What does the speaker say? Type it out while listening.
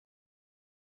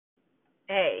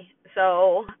Hey,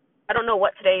 so I don't know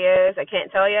what today is. I can't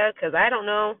tell you because I don't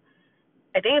know.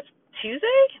 I think it's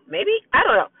Tuesday, maybe. I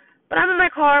don't know. But I'm in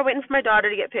my car waiting for my daughter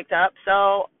to get picked up.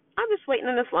 So I'm just waiting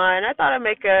in this line. I thought I'd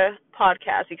make a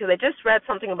podcast because I just read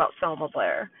something about Selma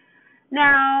Blair.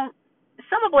 Now,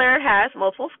 Selma Blair has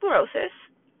multiple sclerosis.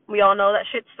 We all know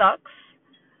that shit sucks.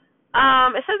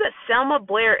 It says that Selma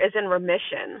Blair is in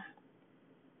remission.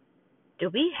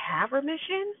 Do we have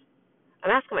remission? I'm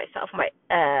asking myself,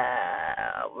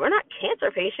 we're not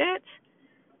cancer patients.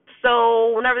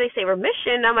 So whenever they say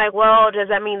remission, I'm like, well,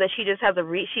 does that mean that she just has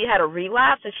she had a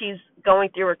relapse and she's going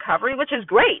through recovery, which is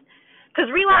great, because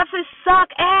relapses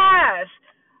suck ass.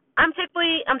 I'm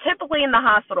typically in the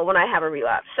hospital when I have a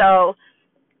relapse. So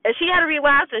if she had a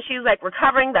relapse and she's like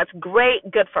recovering, that's great,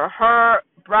 good for her,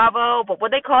 bravo. But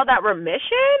would they call that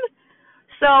remission?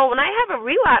 So when I have a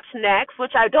relapse next,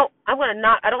 which I don't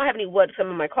have any wood because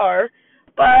I'm in my car,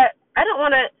 but I don't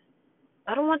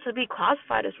want to be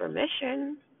classified as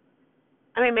remission.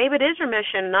 I mean, maybe it is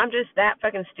remission, and I'm just that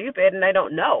fucking stupid, and I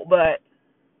don't know. But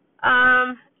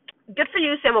good for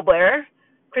you, Selma Blair.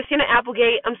 Christina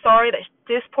Applegate, I'm sorry that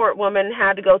this poor woman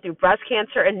had to go through breast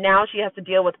cancer, and now she has to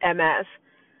deal with MS.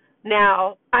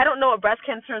 Now, I don't know what breast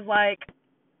cancer is like.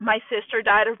 My sister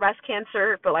died of breast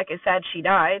cancer, but like I said, she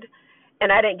died, and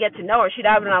I didn't get to know her. She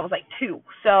died when I was like 2,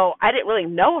 so I didn't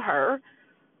really know her.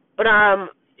 But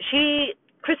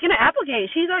Christina Applegate,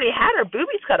 she's already had her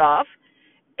boobies cut off,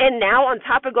 and now on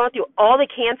top of going through all the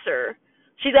cancer,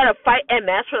 she's got to fight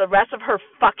MS for the rest of her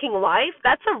fucking life.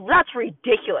 That's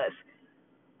ridiculous.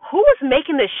 Who is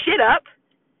making this shit up,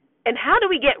 and how do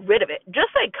we get rid of it? Just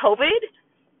like COVID,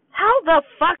 how the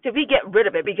fuck do we get rid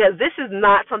of it? Because this is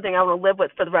not something I want to live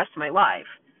with for the rest of my life.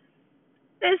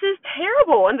 This is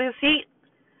terrible. And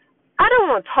I don't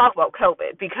want to talk about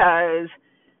COVID because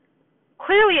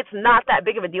clearly it's not that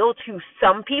big of a deal to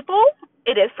some people.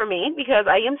 It is for me because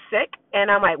I am sick, and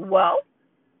I'm like, well,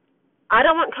 I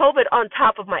don't want COVID on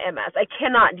top of my MS. I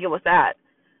cannot deal with that.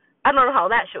 I don't know how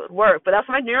that shit would work, but that's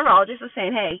what my neurologist was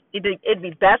saying. Hey, it'd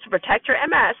be best to protect your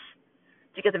MS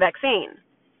to get the vaccine.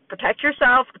 Protect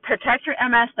yourself, protect your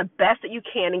MS the best that you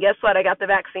can, and guess what? I got the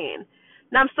vaccine.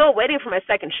 Now, I'm still waiting for my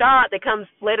second shot that comes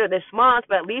later this month,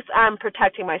 but at least I'm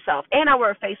protecting myself, and I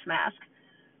wear a face mask.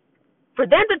 For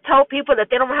them to tell people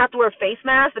that they don't have to wear face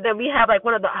masks, but then we have like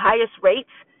one of the highest rates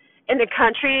in the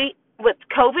country with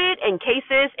COVID and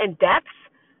cases and deaths,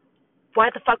 why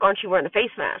the fuck aren't you wearing a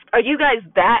face mask? Are you guys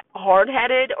that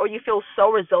hard-headed, or you feel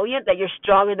so resilient that you're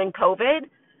stronger than COVID?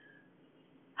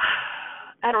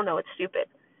 I don't know. It's stupid.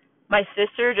 My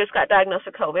sister just got diagnosed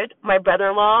with COVID. My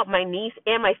brother-in-law, my niece,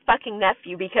 and my fucking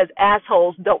nephew, because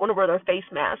assholes don't want to wear their face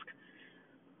mask.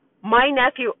 My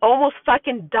nephew almost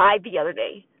fucking died the other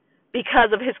day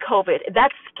because of his COVID.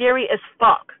 That's scary as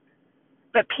fuck.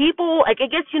 But people, like, I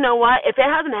guess, you know what? If it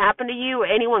hasn't happened to you or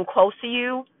anyone close to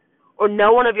you, or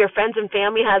no one of your friends and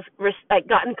family has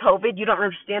gotten COVID, you don't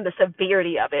understand the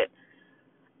severity of it.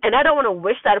 And I don't want to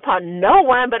wish that upon no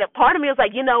one, but a part of me is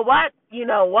like, you know what?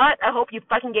 I hope you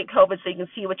fucking get COVID so you can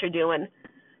see what you're doing,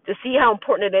 to see how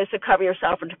important it is to cover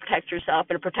yourself and to protect yourself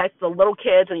and to protect the little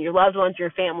kids and your loved ones,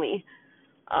 your family.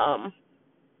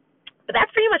 But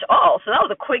that's pretty much all. So that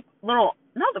was a quick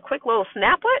little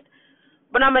snaplet.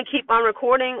 But I'm going to keep on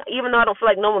recording. Even though I don't feel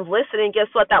like no one's listening, guess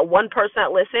what? That one person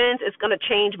that listens is going to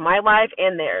change my life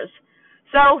and theirs.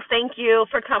 So thank you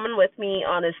for coming with me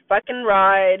on this fucking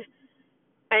ride.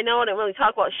 I know I didn't really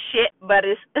talk about shit, but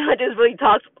I just really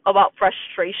talked about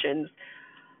frustrations.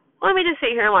 Let me just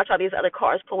sit here and watch all these other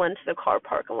cars pull into the car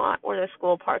parking lot or the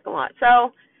school parking lot.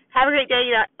 So have a great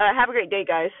day. Have a great day,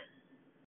 guys.